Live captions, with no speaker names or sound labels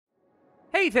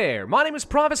Hey there, my name is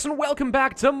Pravus and welcome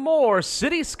back to more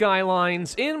City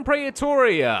Skylines in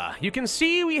Praetoria. You can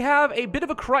see we have a bit of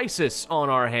a crisis on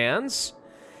our hands.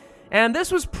 And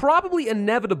this was probably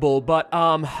inevitable, but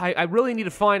I really need to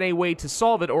find a way to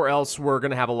solve it or else we're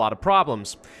going to have a lot of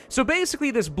problems. So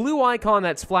basically this blue icon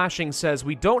that's flashing says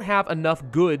we don't have enough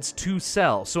goods to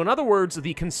sell. So in other words,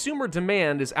 the consumer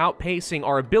demand is outpacing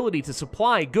our ability to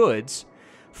supply goods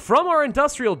from our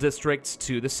industrial districts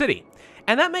to the city.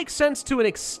 And that makes sense to an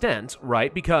extent,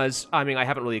 right? Because, I mean, I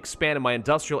haven't really expanded my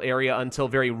industrial area until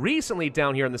very recently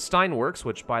down here in the Steinworks,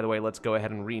 which, by the way, let's go ahead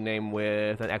and rename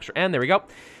with an extra N. There we go.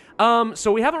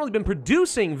 So we haven't really been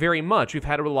producing very much. We've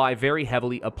had to rely very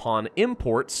heavily upon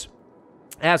imports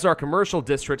as our commercial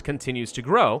district continues to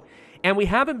grow. And we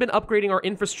haven't been upgrading our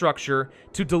infrastructure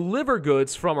to deliver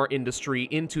goods from our industry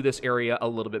into this area a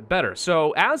little bit better.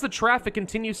 So as the traffic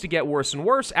continues to get worse and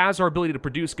worse, as our ability to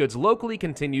produce goods locally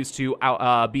continues to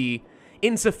be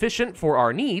insufficient for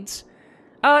our needs,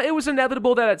 it was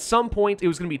inevitable that at some point it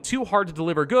was going to be too hard to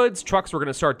deliver goods, trucks were going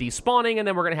to start despawning, and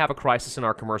then we're going to have a crisis in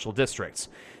our commercial districts.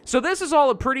 So this is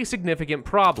all a pretty significant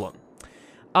problem.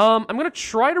 I'm going to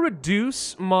try to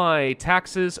reduce my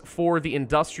taxes for the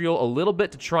industrial a little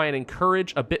bit to try and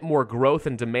encourage a bit more growth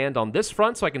and demand on this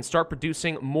front so I can start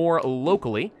producing more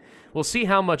locally. We'll see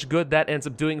how much good that ends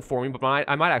up doing for me, but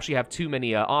I might actually have too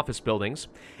many office buildings.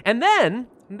 And then,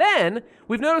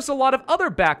 we've noticed a lot of other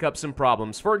backups and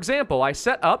problems. For example, I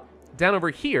set up, down over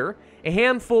here, a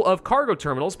handful of cargo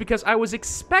terminals because I was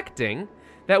expecting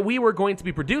that we were going to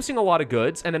be producing a lot of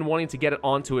goods and then wanting to get it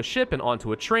onto a ship and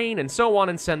onto a train and so on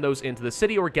and send those into the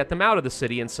city or get them out of the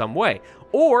city in some way.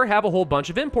 Or have a whole bunch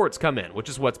of imports come in, which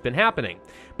is what's been happening.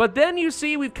 But then you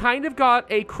see we've kind of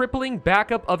got a crippling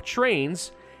backup of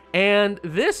trains, and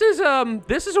this is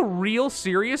a real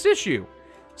serious issue.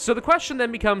 So the question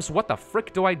then becomes, what the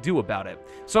frick do I do about it?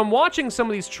 So I'm watching some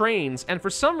of these trains, and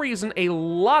for some reason, a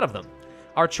lot of them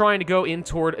are trying to go in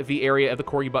toward the area of the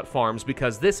Corgi Butt Farms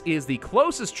because this is the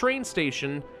closest train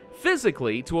station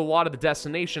physically to a lot of the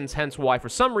destinations, hence why for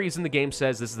some reason the game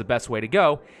says this is the best way to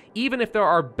go, even if there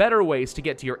are better ways to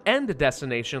get to your end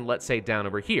destination, let's say down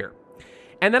over here.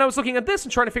 And then I was looking at this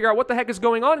and trying to figure out what the heck is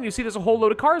going on, and you see there's a whole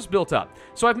load of cars built up.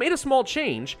 So I've made a small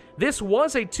change. This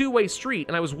was a two-way street,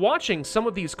 and I was watching some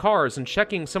of these cars and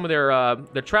checking some of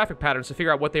their traffic patterns to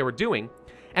figure out what they were doing.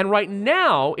 And right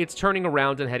now, it's turning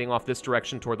around and heading off this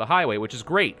direction toward the highway, which is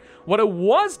great. What it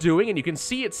was doing, and you can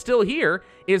see it still here,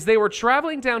 is they were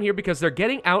traveling down here because they're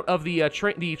getting out of the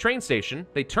train station.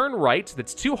 They turn right.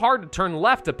 It's too hard to turn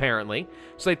left, apparently.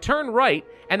 So they turn right,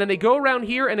 and then they go around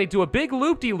here, and they do a big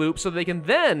loop-de-loop so they can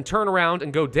then turn around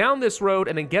and go down this road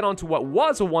and then get onto what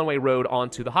was a one-way road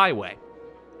onto the highway.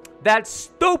 That's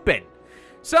stupid!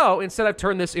 So instead, I've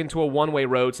turned this into a one-way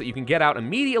road so that you can get out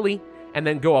immediately and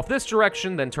then go off this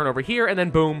direction, then turn over here, and then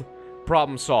boom,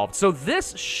 problem solved. So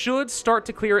this should start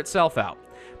to clear itself out.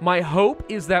 My hope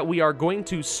is that we are going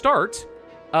to start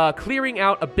clearing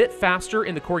out a bit faster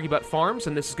in the Corgi Butt Farms,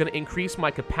 and this is going to increase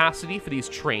my capacity for these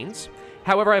trains.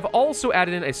 However, I've also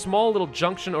added in a small little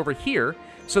junction over here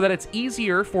so that it's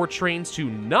easier for trains to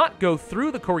not go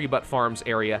through the Corgi Butt Farms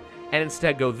area and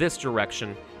instead go this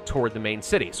direction toward the main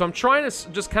city. So I'm trying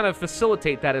to just kind of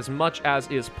facilitate that as much as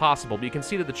is possible, but you can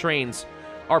see that the trains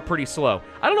are pretty slow.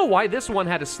 I don't know why this one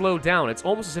had to slow down. It's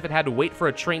almost as if it had to wait for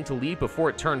a train to leave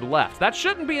before it turned left. That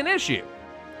shouldn't be an issue.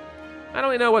 I don't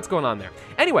really know what's going on there.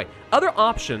 Anyway, other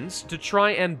options to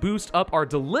try and boost up our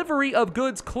delivery of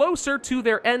goods closer to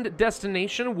their end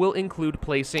destination will include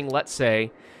placing, let's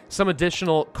say, some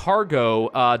additional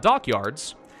cargo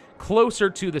dockyards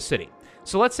closer to the city.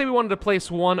 So let's say we wanted to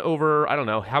place one over, I don't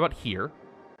know, how about here?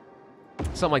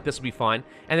 Something like this would be fine.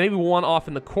 And maybe one off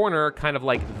in the corner, kind of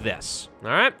like this. All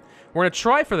right? We're going to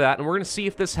try for that, and we're going to see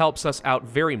if this helps us out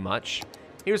very much.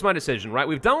 Here's my decision, right?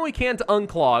 We've done what we can to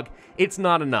unclog. It's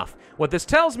not enough. What this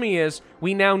tells me is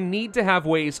we now need to have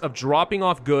ways of dropping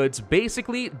off goods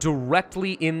basically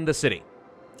directly in the city.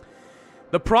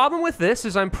 The problem with this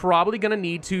is I'm probably going to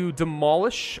need to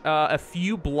demolish a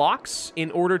few blocks in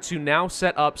order to now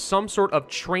set up some sort of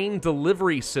train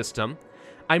delivery system.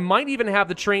 I might even have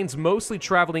the trains mostly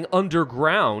traveling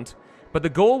underground, but the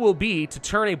goal will be to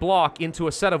turn a block into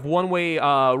a set of one-way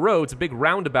roads, a big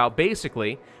roundabout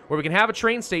basically, where we can have a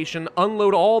train station,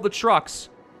 unload all the trucks,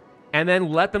 and then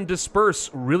let them disperse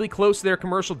really close to their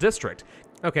commercial district.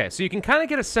 Okay, so you can kind of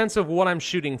get a sense of what I'm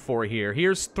shooting for here.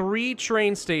 Here's 3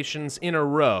 train stations in a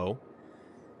row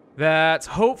that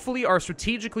hopefully are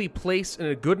strategically placed in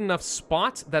a good enough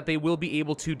spot that they will be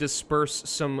able to disperse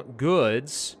some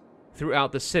goods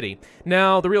throughout the city.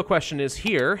 Now, the real question is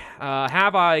here,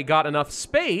 have I got enough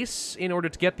space in order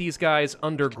to get these guys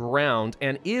underground,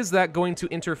 and is that going to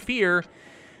interfere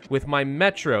with my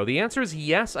metro? The answer is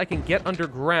yes, I can get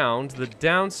underground. The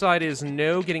downside is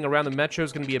no, getting around the metro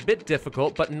is going to be a bit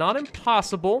difficult, but not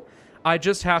impossible. I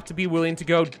just have to be willing to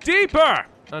go deeper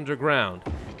underground.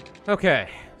 Okay,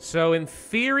 so in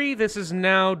theory, this is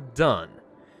now done.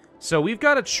 So we've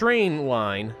got a train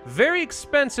line, very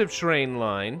expensive train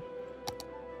line,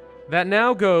 that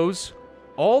now goes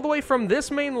all the way from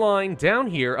this main line down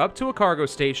here up to a cargo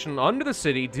station, under the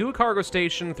city, to a cargo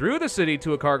station, through the city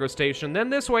to a cargo station, then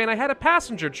this way, and I had a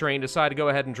passenger train decide to go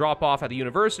ahead and drop off at the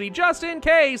university just in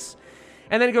case,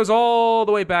 and then it goes all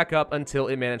the way back up until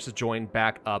it manages to join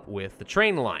back up with the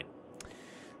train line.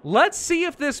 Let's see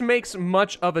if this makes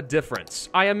much of a difference.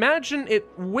 I imagine it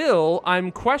will.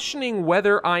 I'm questioning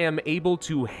whether I am able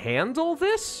to handle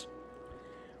this,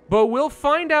 but we'll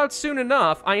find out soon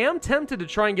enough. I am tempted to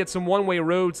try and get some one-way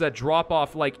roads that drop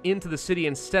off, like, into the city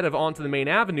instead of onto the main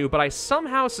avenue, but I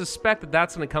somehow suspect that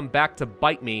that's going to come back to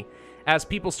bite me as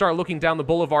people start looking down the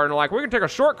boulevard and are like, we can take a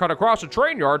shortcut across the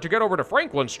train yard to get over to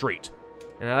Franklin Street.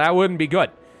 And that wouldn't be good.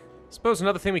 I suppose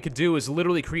another thing we could do is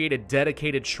literally create a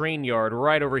dedicated train yard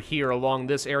right over here along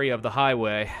this area of the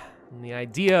highway. And the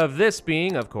idea of this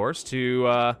being, of course,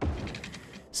 to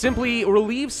simply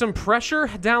relieve some pressure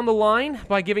down the line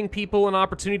by giving people an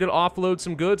opportunity to offload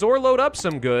some goods or load up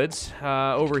some goods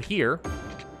over here.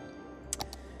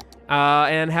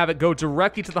 And have it go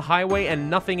directly to the highway and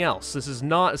nothing else. This is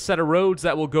not a set of roads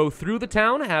that will go through the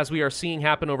town, as we are seeing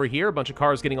happen over here. A bunch of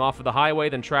cars getting off of the highway,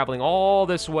 then traveling all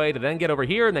this way to then get over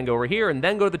here, and then go over here, and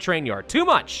then go to the train yard. Too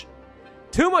much!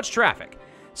 Too much traffic.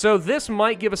 So this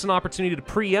might give us an opportunity to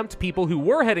preempt people who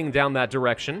were heading down that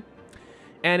direction,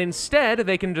 and instead,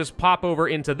 they can just pop over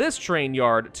into this train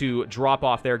yard to drop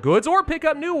off their goods, or pick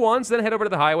up new ones, then head over to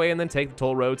the highway, and then take the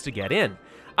toll roads to get in.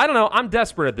 I don't know, I'm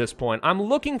desperate at this point. I'm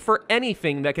looking for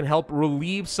anything that can help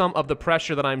relieve some of the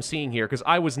pressure that I'm seeing here, because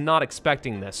I was not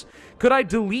expecting this. Could I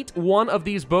delete one of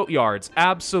these boatyards?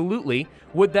 Absolutely.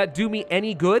 Would that do me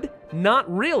any good?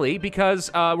 Not really, because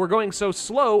we're going so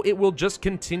slow, it will just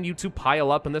continue to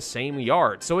pile up in the same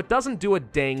yard, so it doesn't do a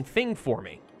dang thing for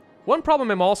me. One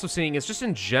problem I'm also seeing is just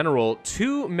in general,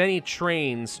 too many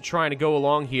trains trying to go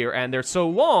along here, and they're so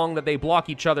long that they block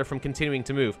each other from continuing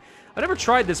to move. I've never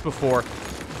tried this before.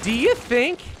 Do you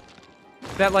think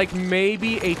that, like,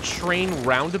 maybe a train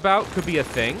roundabout could be a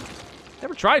thing?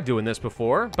 Never tried doing this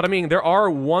before, but I mean, there are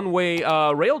one-way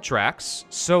rail tracks,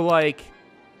 so, like,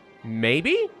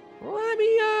 maybe? Let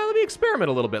me experiment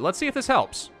a little bit. Let's see if this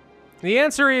helps. The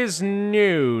answer is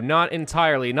no, not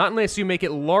entirely. Not unless you make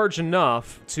it large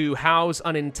enough to house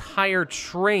an entire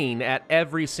train at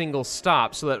every single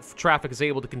stop so that traffic is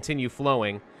able to continue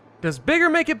flowing. Does bigger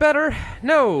make it better?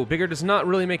 No, bigger does not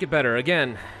really make it better.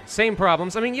 Again, same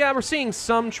problems. I mean, yeah, we're seeing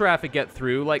some traffic get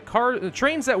through. Like,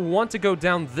 trains that want to go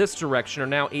down this direction are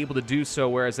now able to do so,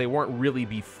 whereas they weren't really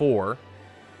before.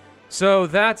 So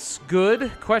that's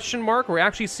good, question mark. We're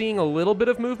actually seeing a little bit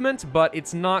of movement, but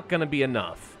it's not going to be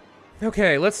enough.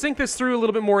 Okay, let's think this through a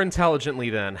little bit more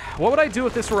intelligently then. What would I do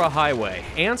if this were a highway?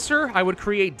 Answer, I would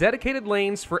create dedicated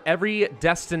lanes for every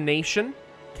destination.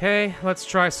 Okay, let's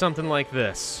try something like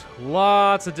this.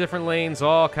 Lots of different lanes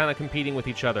all kind of competing with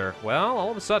each other. Well,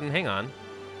 all of a sudden, hang on.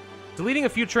 Deleting a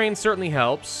few trains certainly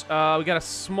helps. We got a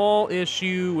small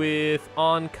issue with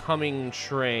oncoming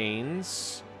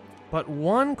trains. But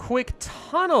one quick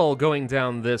tunnel going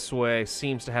down this way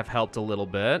seems to have helped a little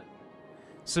bit.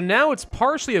 So now it's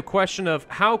partially a question of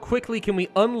how quickly can we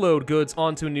unload goods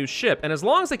onto a new ship. And as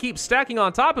long as they keep stacking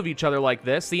on top of each other like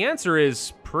this, the answer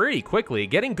is pretty quickly.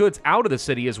 Getting goods out of the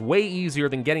city is way easier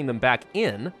than getting them back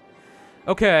in.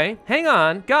 Okay, hang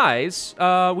on, guys.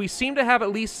 We seem to have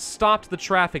at least stopped the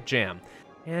traffic jam.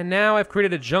 And now I've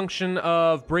created a junction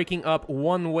of breaking up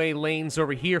one-way lanes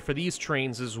over here for these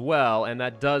trains as well, and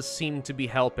that does seem to be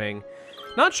helping.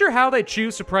 Not sure how they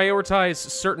choose to prioritize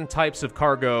certain types of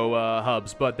cargo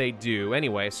hubs, but they do.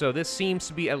 Anyway, so this seems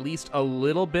to be at least a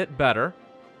little bit better.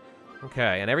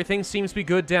 Okay, and everything seems to be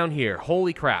good down here.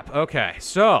 Holy crap. Okay,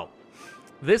 so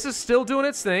this is still doing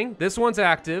its thing. This one's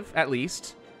active, at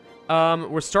least.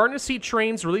 We're starting to see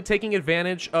trains really taking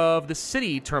advantage of the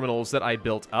city terminals that I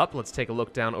built up. Let's take a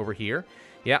look down over here.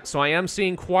 Yeah, so I am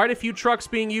seeing quite a few trucks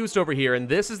being used over here, and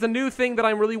this is the new thing that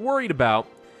I'm really worried about,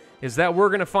 is that we're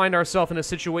going to find ourselves in a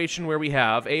situation where we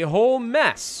have a whole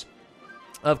mess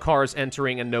of cars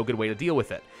entering and no good way to deal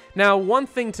with it. Now, one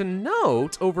thing to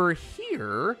note over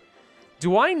here,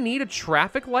 do I need a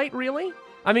traffic light, really?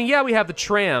 I mean, yeah, we have the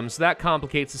trams. That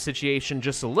complicates the situation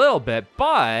just a little bit,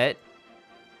 but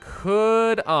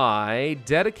could I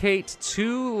dedicate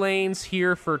 2 lanes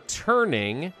here for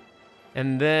turning,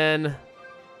 and then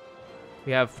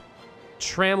we have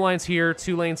tram lines here,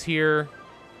 2 lanes here,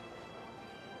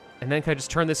 and then can I just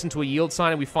turn this into a yield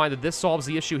sign and we find that this solves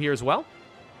the issue here as well?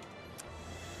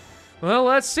 Well,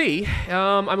 let's see.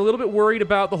 I'm a little bit worried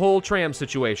about the whole tram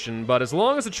situation, but as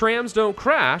long as the trams don't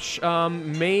crash,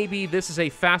 maybe this is a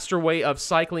faster way of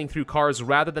cycling through cars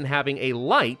rather than having a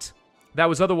light that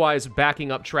was otherwise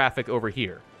backing up traffic over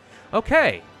here.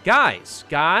 Okay, guys,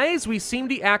 we seem to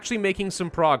be actually making some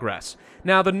progress.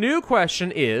 Now, the new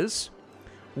question is,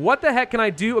 what the heck can I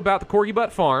do about the Corgi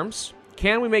Butt Farms?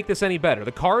 Can we make this any better?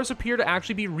 The cars appear to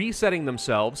actually be resetting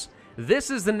themselves. This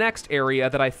is the next area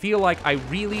that I feel like I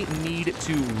really need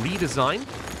to redesign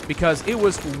because it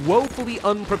was woefully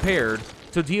unprepared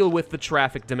to deal with the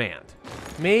traffic demand.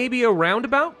 Maybe a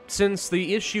roundabout, since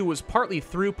the issue was partly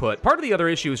throughput. Part of the other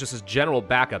issue is just this general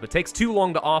backup. It takes too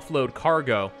long to offload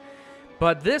cargo,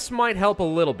 but this might help a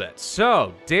little bit.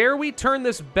 So, dare we turn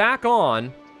this back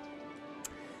on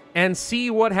and see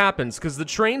what happens, because the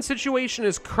train situation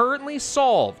is currently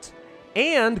solved.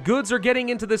 And goods are getting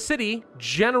into the city,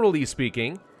 generally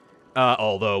speaking.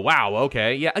 Although, wow,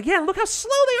 okay. Yeah, again, look how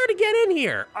slow they are to get in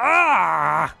here.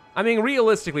 Ah! I mean,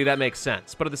 realistically, that makes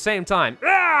sense. But at the same time,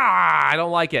 I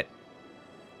don't like it.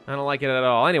 I don't like it at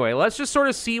all. Anyway, let's just sort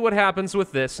of see what happens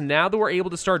with this. Now that we're able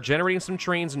to start generating some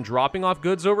trains and dropping off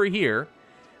goods over here,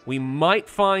 we might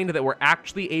find that we're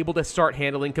actually able to start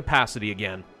handling capacity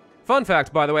again. Fun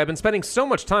fact, by the way, I've been spending so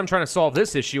much time trying to solve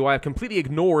this issue, I have completely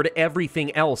ignored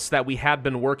everything else that we had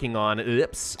been working on.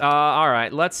 Oops.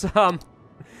 Alright, let's go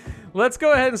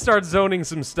ahead and start zoning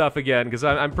some stuff again, because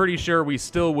I'm pretty sure we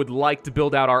still would like to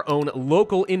build out our own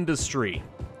local industry.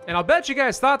 And I'll bet you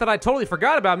guys thought that I totally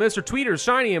forgot about Mr. Tweeter's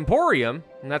Shiny Emporium,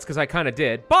 and that's because I kind of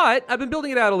did. But I've been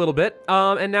building it out a little bit,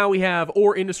 and now we have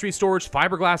ore industry storage,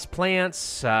 fiberglass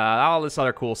plants, all this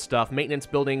other cool stuff, maintenance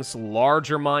buildings,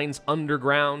 larger mines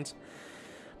underground,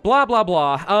 blah, blah,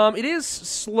 blah. It is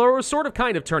slow, sort of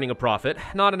kind of turning a profit.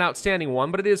 Not an outstanding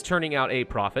one, but it is turning out a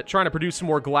profit, trying to produce some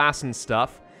more glass and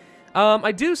stuff.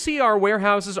 I do see our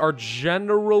warehouses are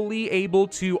generally able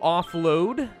to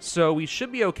offload, so we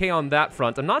should be okay on that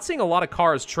front. I'm not seeing a lot of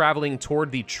cars traveling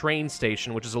toward the train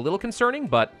station, which is a little concerning,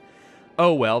 but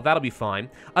oh well, that'll be fine.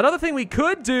 Another thing we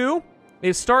could do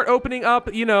is start opening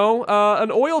up, you know,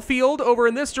 an oil field over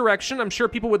in this direction. I'm sure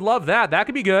people would love that. That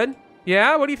could be good.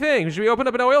 Yeah, what do you think? Should we open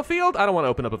up an oil field? I don't want to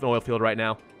open up an oil field right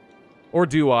now. Or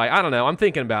do I? I don't know. I'm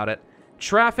thinking about it.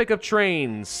 Traffic of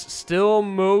trains, still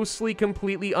mostly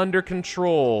completely under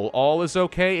control. All is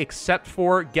okay except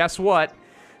for, guess what?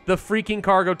 The freaking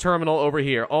cargo terminal over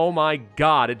here. Oh my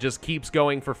god, it just keeps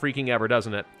going for freaking ever,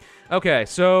 doesn't it? Okay,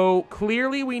 so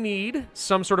clearly we need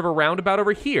some sort of a roundabout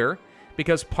over here,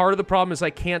 because part of the problem is I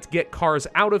can't get cars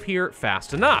out of here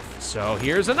fast enough. So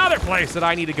here's another place that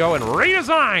I need to go and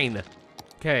redesign.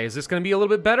 Okay, is this going to be a little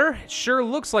bit better? It sure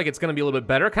looks like it's going to be a little bit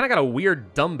better. Kind of got a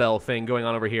weird dumbbell thing going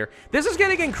on over here. This is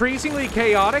getting increasingly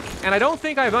chaotic, and I don't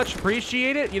think I much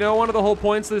appreciate it. You know, one of the whole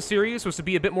points of the series was to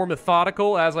be a bit more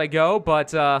methodical as I go,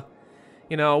 but,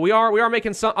 you know, we are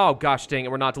making some... Oh, gosh dang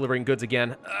it, we're not delivering goods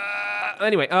again.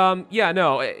 Anyway, yeah,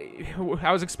 no,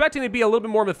 I was expecting to be a little bit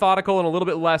more methodical and a little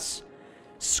bit less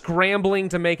scrambling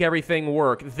to make everything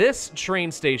work. This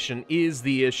train station is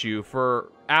the issue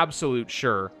for absolute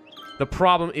sure. The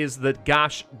problem is the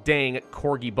gosh dang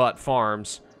Corgi Butt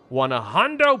Farms.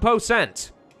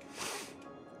 100%.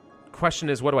 Question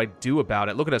is, what do I do about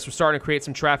it? Look at us. We're starting to create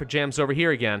some traffic jams over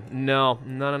here again. No.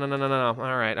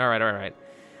 All right.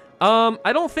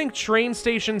 I don't think train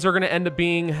stations are going to end up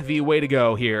being the way to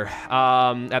go here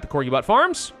at the Corgi Butt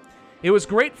Farms. It was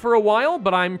great for a while,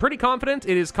 but I'm pretty confident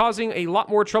it is causing a lot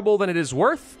more trouble than it is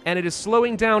worth, and it is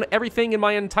slowing down everything in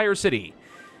my entire city.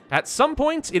 At some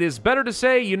point, it is better to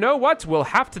say, you know what, we'll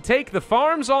have to take the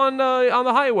farms on the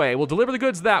highway. We'll deliver the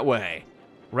goods that way,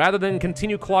 rather than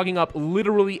continue clogging up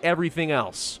literally everything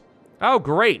else. Oh,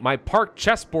 great, my parked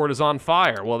chessboard is on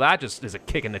fire. Well, that just is a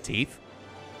kick in the teeth.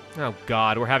 Oh,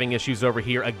 God, we're having issues over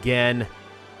here again.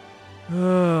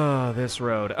 This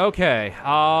road. Okay,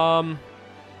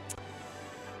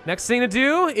 next thing to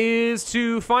do is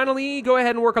to finally go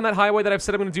ahead and work on that highway that I've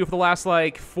said I'm going to do for the last,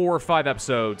 like, 4 or 5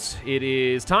 episodes. It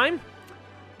is time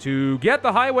to get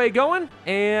the highway going,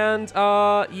 and,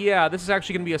 yeah, this is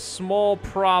actually going to be a small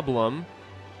problem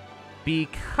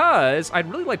because I'd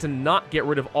really like to not get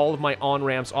rid of all of my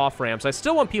on-ramps, off-ramps. I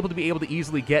still want people to be able to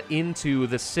easily get into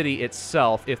the city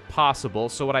itself, if possible,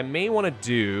 so what I may want to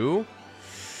do...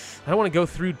 I don't want to go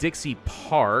through Dixie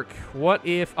Park. What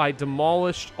if I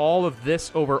demolished all of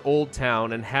this over Old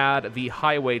Town and had the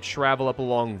highway travel up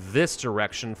along this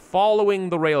direction, following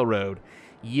the railroad?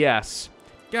 Yes.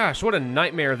 Gosh, what a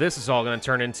nightmare this is all going to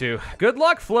turn into. Good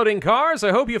luck, floating cars.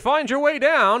 I hope you find your way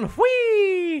down.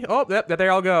 Whee! Oh, yep, there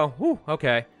y'all go. Whew,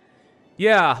 okay.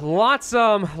 Yeah, lots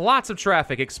of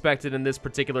traffic expected in this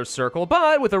particular circle,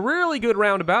 but with a really good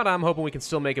roundabout, I'm hoping we can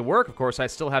still make it work. Of course, I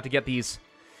still have to get these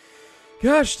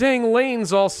gosh dang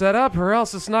lanes all set up, or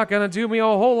else it's not gonna do me a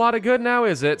whole lot of good now,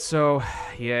 is it? So,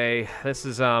 yay. This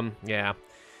is, yeah.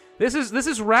 This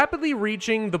is rapidly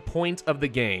reaching the point of the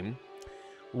game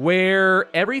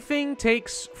where everything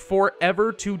takes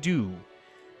forever to do.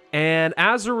 And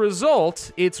as a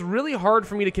result, it's really hard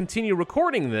for me to continue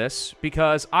recording this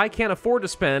because I can't afford to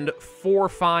spend 4 or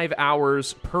 5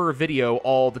 hours per video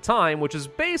all the time, which is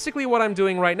basically what I'm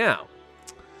doing right now,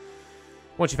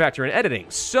 once you factor in editing.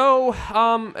 So,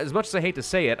 as much as I hate to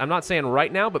say it, I'm not saying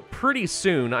right now, but pretty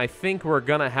soon, I think we're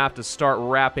gonna have to start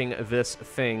wrapping this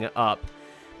thing up.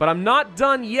 But I'm not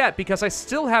done yet because I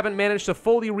still haven't managed to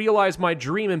fully realize my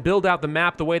dream and build out the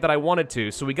map the way that I wanted to,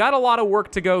 so we got a lot of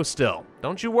work to go still.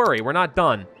 Don't you worry, we're not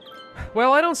done.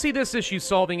 Well, I don't see this issue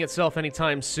solving itself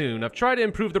anytime soon. I've tried to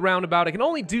improve the roundabout. I can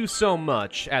only do so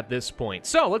much at this point.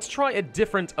 So let's try a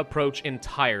different approach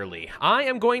entirely. I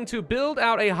am going to build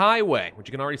out a highway, which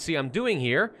you can already see I'm doing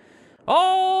here,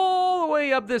 all the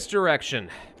way up this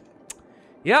direction.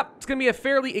 Yep, it's going to be a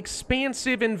fairly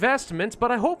expansive investment, but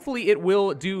hopefully it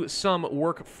will do some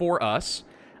work for us.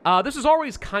 This is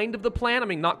always kind of the plan. I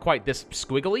mean, not quite this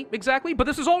squiggly exactly, but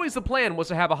this is always the plan, was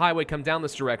to have a highway come down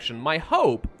this direction. My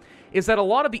hope is that a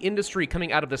lot of the industry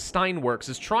coming out of the Steinworks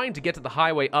is trying to get to the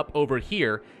highway up over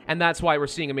here, and that's why we're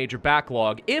seeing a major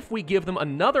backlog. If we give them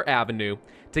another avenue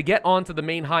to get onto the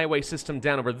main highway system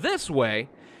down over this way,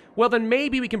 well, then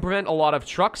maybe we can prevent a lot of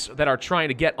trucks that are trying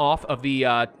to get off of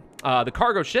the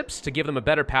cargo ships to give them a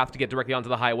better path to get directly onto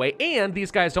the highway, and these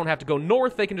guys don't have to go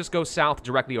north, they can just go south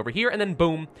directly over here, and then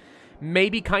boom,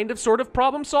 maybe kind of sort of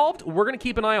problem solved. We're going to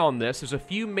keep an eye on this. There's a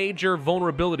few major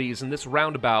vulnerabilities, and this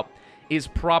roundabout is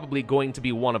probably going to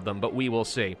be one of them, but we will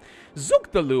see.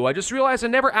 Zookdaloo, I just realized I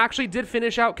never actually did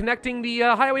finish out connecting the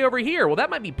highway over here. Well, that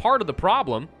might be part of the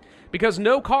problem, because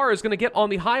no car is going to get on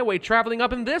the highway traveling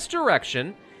up in this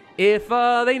direction if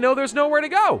they know there's nowhere to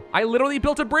go. I literally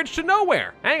built a bridge to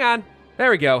nowhere. Hang on. There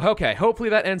we go. Okay, hopefully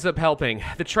that ends up helping.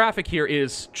 The traffic here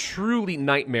is truly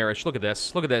nightmarish. Look at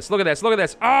this. Look at this. Look at this. Look at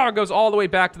this. Oh, it goes all the way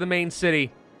back to the main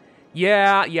city.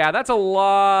 Yeah, that's a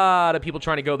lot of people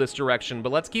trying to go this direction,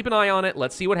 but let's keep an eye on it.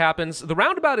 Let's see what happens. The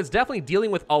roundabout is definitely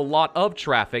dealing with a lot of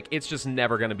traffic. It's just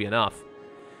never going to be enough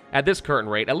at this current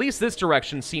rate. At least this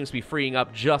direction seems to be freeing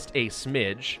up just a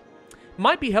smidge.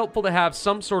 Might be helpful to have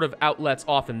some sort of outlets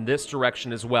off in this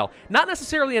direction as well. Not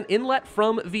necessarily an inlet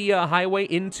from the highway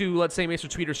into, let's say, Mr.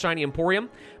 Tweeter's Shiny Emporium,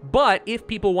 but if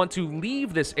people want to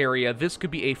leave this area, this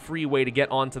could be a free way to get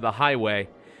onto the highway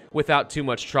without too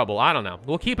much trouble. I don't know.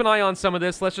 We'll keep an eye on some of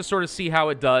this. Let's just sort of see how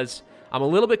it does. I'm a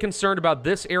little bit concerned about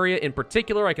this area in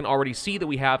particular. I can already see that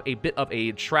we have a bit of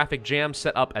a traffic jam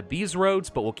set up at these roads,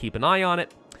 but we'll keep an eye on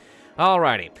it.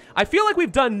 Alrighty. I feel like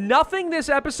we've done nothing this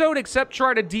episode except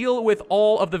try to deal with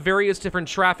all of the various different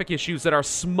traffic issues that are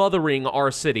smothering our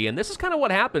city, and this is kind of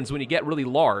what happens when you get really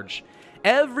large.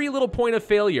 Every little point of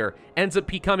failure ends up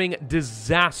becoming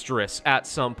disastrous at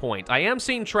some point. I am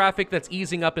seeing traffic that's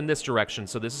easing up in this direction,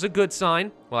 so this is a good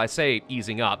sign. Well, I say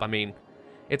easing up. I mean,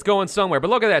 it's going somewhere, but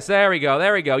look at this. There we go.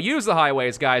 There we go. Use the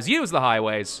highways, guys. Use the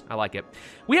highways. I like it.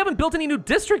 We haven't built any new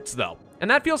districts, though, and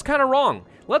that feels kind of wrong.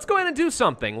 Let's go ahead and do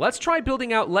something. Let's try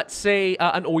building out, let's say,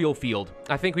 an oil field.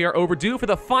 I think we are overdue for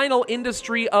the final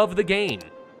industry of the game.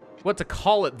 What to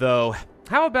call it, though?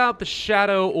 How about the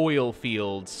Shadow Oil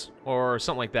Fields? Or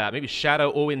something like that. Maybe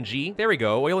Shadow ONG? There we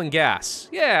go. Oil and gas.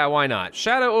 Yeah, why not?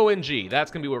 Shadow ONG.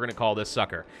 That's going to be what we're going to call this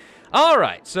sucker.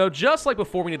 Alright, so just like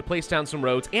before, we need to place down some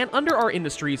roads. And under our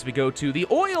industries, we go to the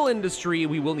oil industry.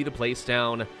 We will need to place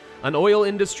down an oil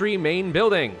industry main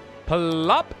building.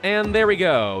 Plop, and there we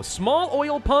go. Small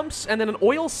oil pumps, and then an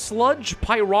oil sludge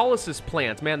pyrolysis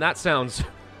plant. Man, that sounds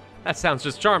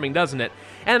just charming, doesn't it?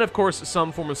 And, of course,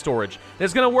 some form of storage.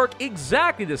 That's going to work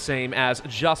exactly the same as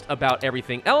just about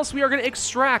everything else. We are going to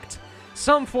extract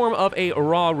some form of a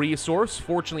raw resource.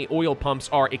 Fortunately, oil pumps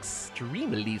are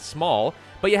extremely small,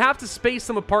 but you have to space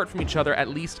them apart from each other at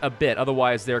least a bit.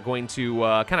 Otherwise, they're going to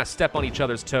kind of step on each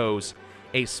other's toes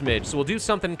a smidge. So we'll do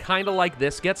something kind of like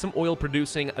this, get some oil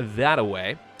producing that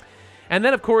away. And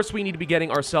then, of course, we need to be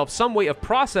getting ourselves some way of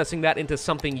processing that into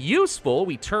something useful.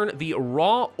 We turn the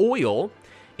raw oil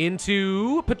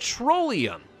into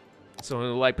petroleum.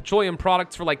 So, like, petroleum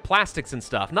products for, like, plastics and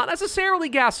stuff. Not necessarily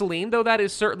gasoline, though that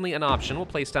is certainly an option. We'll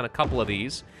place down a couple of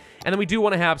these. And then we do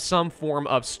want to have some form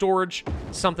of storage.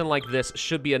 Something like this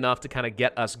should be enough to kind of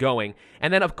get us going.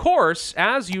 And then, of course,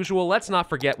 as usual, let's not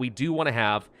forget we do want to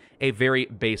have a very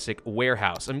basic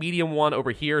warehouse. A medium one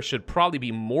over here should probably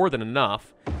be more than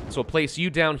enough. So we'll place you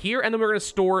down here, and then we're going to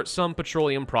store some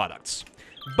petroleum products.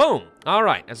 Boom. All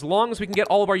right, as long as we can get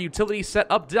all of our utilities set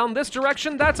up down this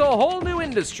direction, that's a whole new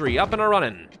industry up and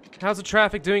a-running. How's the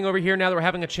traffic doing over here now that we're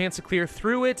having a chance to clear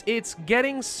through it? It's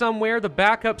getting somewhere. The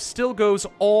backup still goes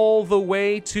all the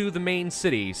way to the main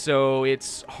city, so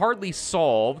it's hardly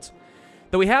solved.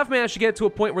 Though we have managed to get to a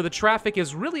point where the traffic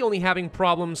is really only having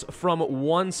problems from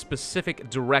one specific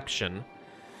direction.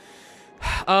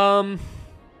 Wondering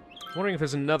if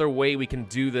there's another way we can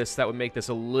do this that would make this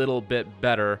a little bit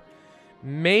better.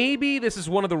 Maybe this is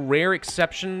one of the rare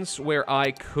exceptions where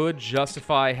I could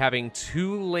justify having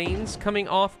 2 lanes coming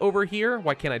off over here.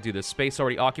 Why can't I do this? Space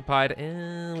already occupied. We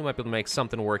might be able to make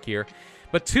something work here.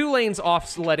 But 2 lanes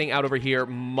off-letting out over here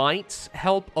might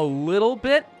help a little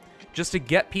bit, just to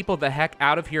get people the heck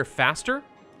out of here faster.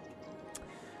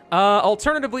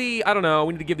 Alternatively, I don't know,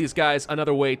 we need to give these guys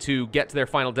another way to get to their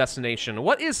final destination.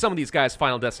 What is some of these guys'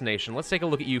 final destination? Let's take a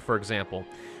look at you, for example.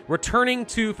 Returning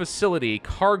to facility,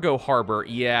 cargo harbor.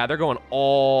 Yeah, they're going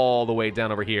all the way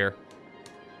down over here.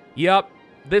 Yep,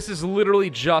 this is literally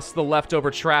just the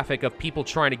leftover traffic of people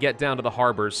trying to get down to the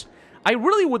harbors. I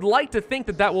really would like to think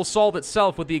that that will solve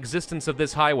itself with the existence of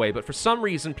this highway, but for some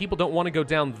reason, people don't want to go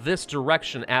down this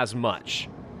direction as much.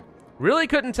 Really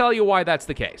couldn't tell you why that's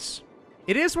the case.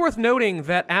 It is worth noting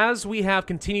that as we have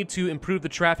continued to improve the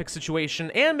traffic situation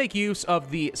and make use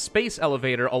of the space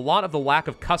elevator, a lot of the lack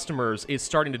of customers is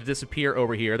starting to disappear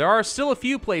over here. There are still a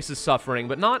few places suffering,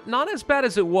 but not as bad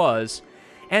as it was.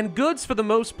 And goods, for the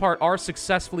most part, are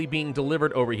successfully being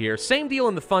delivered over here. Same deal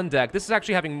in the fun deck. This is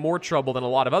actually having more trouble than a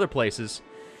lot of other places.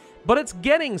 But it's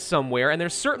getting somewhere, and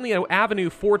there's certainly an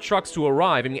avenue for trucks to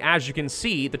arrive. I mean, as you can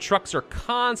see, the trucks are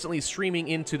constantly streaming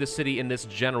into the city in this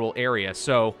general area.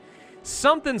 So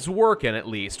something's working, at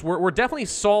least. We're definitely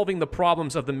solving the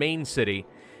problems of the main city.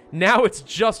 Now it's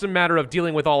just a matter of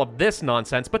dealing with all of this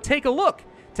nonsense. But take a look.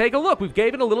 Take a look. We've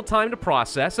given it a little time to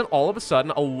process, and all of a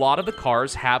sudden, a lot of the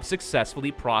cars have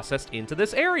successfully processed into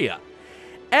this area.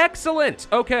 Excellent.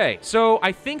 Okay, so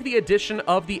I think the addition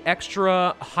of the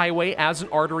extra highway as an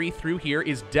artery through here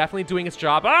is definitely doing its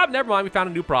job. Ah, never mind. We found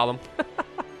a new problem.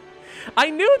 I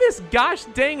knew this gosh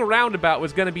dang roundabout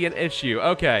was going to be an issue.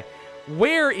 Okay,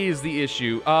 where is the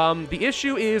issue? The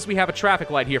issue is we have a traffic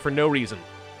light here for no reason.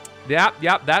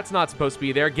 Yep, that's not supposed to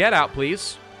be there. Get out,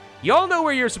 please. Y'all know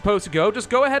where you're supposed to go.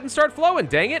 Just go ahead and start flowing,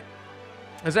 dang it.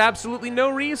 There's absolutely no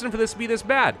reason for this to be this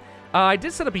bad. I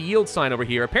did set up a yield sign over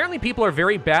here. Apparently people are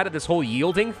very bad at this whole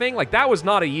yielding thing. Like, that was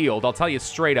not a yield, I'll tell you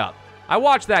straight up. I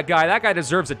watched that guy. That guy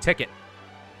deserves a ticket.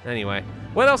 Anyway,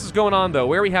 what else is going on, though?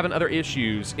 Where are we having other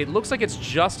issues? It looks like it's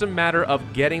just a matter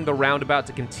of getting the roundabout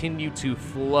to continue to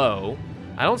flow.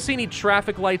 I don't see any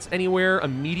traffic lights anywhere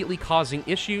immediately causing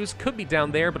issues. Could be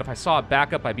down there, but if I saw a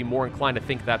backup, I'd be more inclined to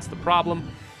think that's the problem.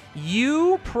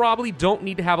 You probably don't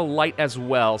need to have a light as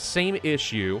well. Same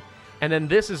issue. And then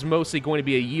this is mostly going to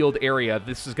be a yield area.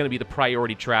 This is going to be the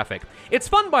priority traffic. It's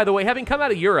fun, by the way, having come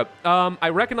out of Europe. I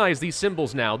recognize these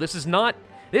symbols now. This is not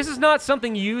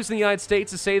something used in the United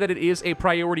States to say that it is a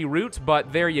priority route,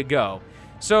 but there you go.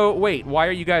 So, wait, why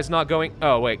are you guys not going?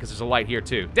 Oh, wait, because there's a light here,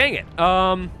 too. Dang it.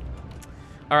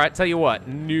 All right, tell you what.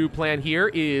 New plan here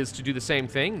is to do the same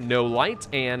thing. No light,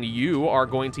 and you are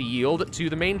going to yield to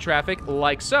the main traffic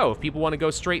like so. If people want to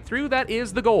go straight through, that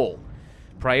is the goal.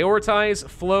 Prioritize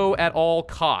flow at all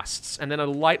costs. And then a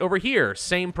light over here.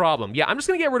 Same problem. Yeah, I'm just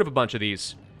going to get rid of a bunch of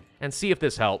these and see if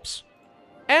this helps.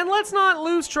 And let's not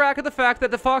lose track of the fact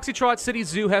that the Foxytrot City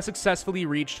Zoo has successfully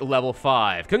reached level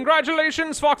 5.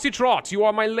 Congratulations, Foxytrot! You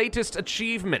are my latest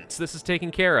achievement. This is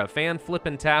taken care of.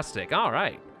 Fan-flippin-tastic. All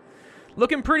right.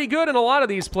 Looking pretty good in a lot of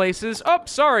these places. Oh,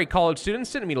 sorry, college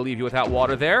students. Didn't mean to leave you without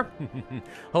water there.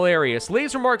 Hilarious.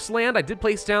 Laser Marks Land, I did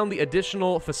place down the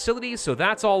additional facilities, so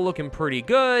that's all looking pretty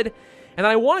good. And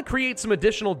I want to create some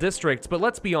additional districts, but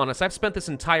let's be honest, I've spent this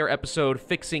entire episode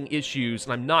fixing issues,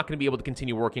 and I'm not going to be able to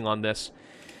continue working on this.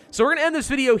 So we're going to end this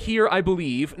video here, I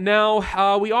believe.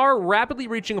 Now, we are rapidly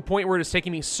reaching a point where it is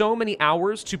taking me so many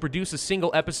hours to produce a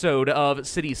single episode of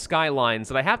City Skylines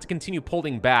that I have to continue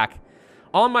pulling back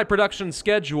on my production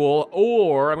schedule,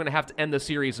 or I'm going to have to end the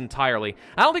series entirely.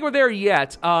 I don't think we're there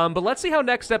yet, but let's see how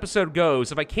next episode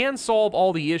goes. If I can solve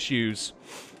all the issues,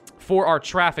 for our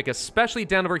traffic, especially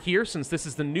down over here, since this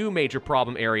is the new major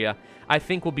problem area, I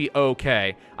think we'll be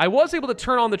okay. I was able to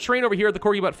turn on the train over here at the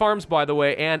Corgi Butt Farms, by the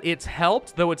way, and it's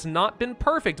helped, though it's not been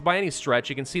perfect by any stretch.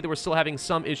 You can see that we're still having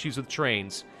some issues with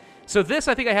trains. So this,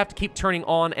 I think I have to keep turning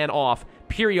on and off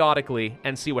periodically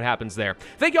and see what happens there.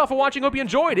 Thank you all for watching. Hope you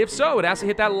enjoyed. If so, I'd ask you to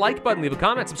hit that like button, leave a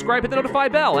comment, subscribe, hit the notify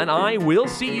bell, and I will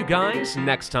see you guys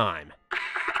next time.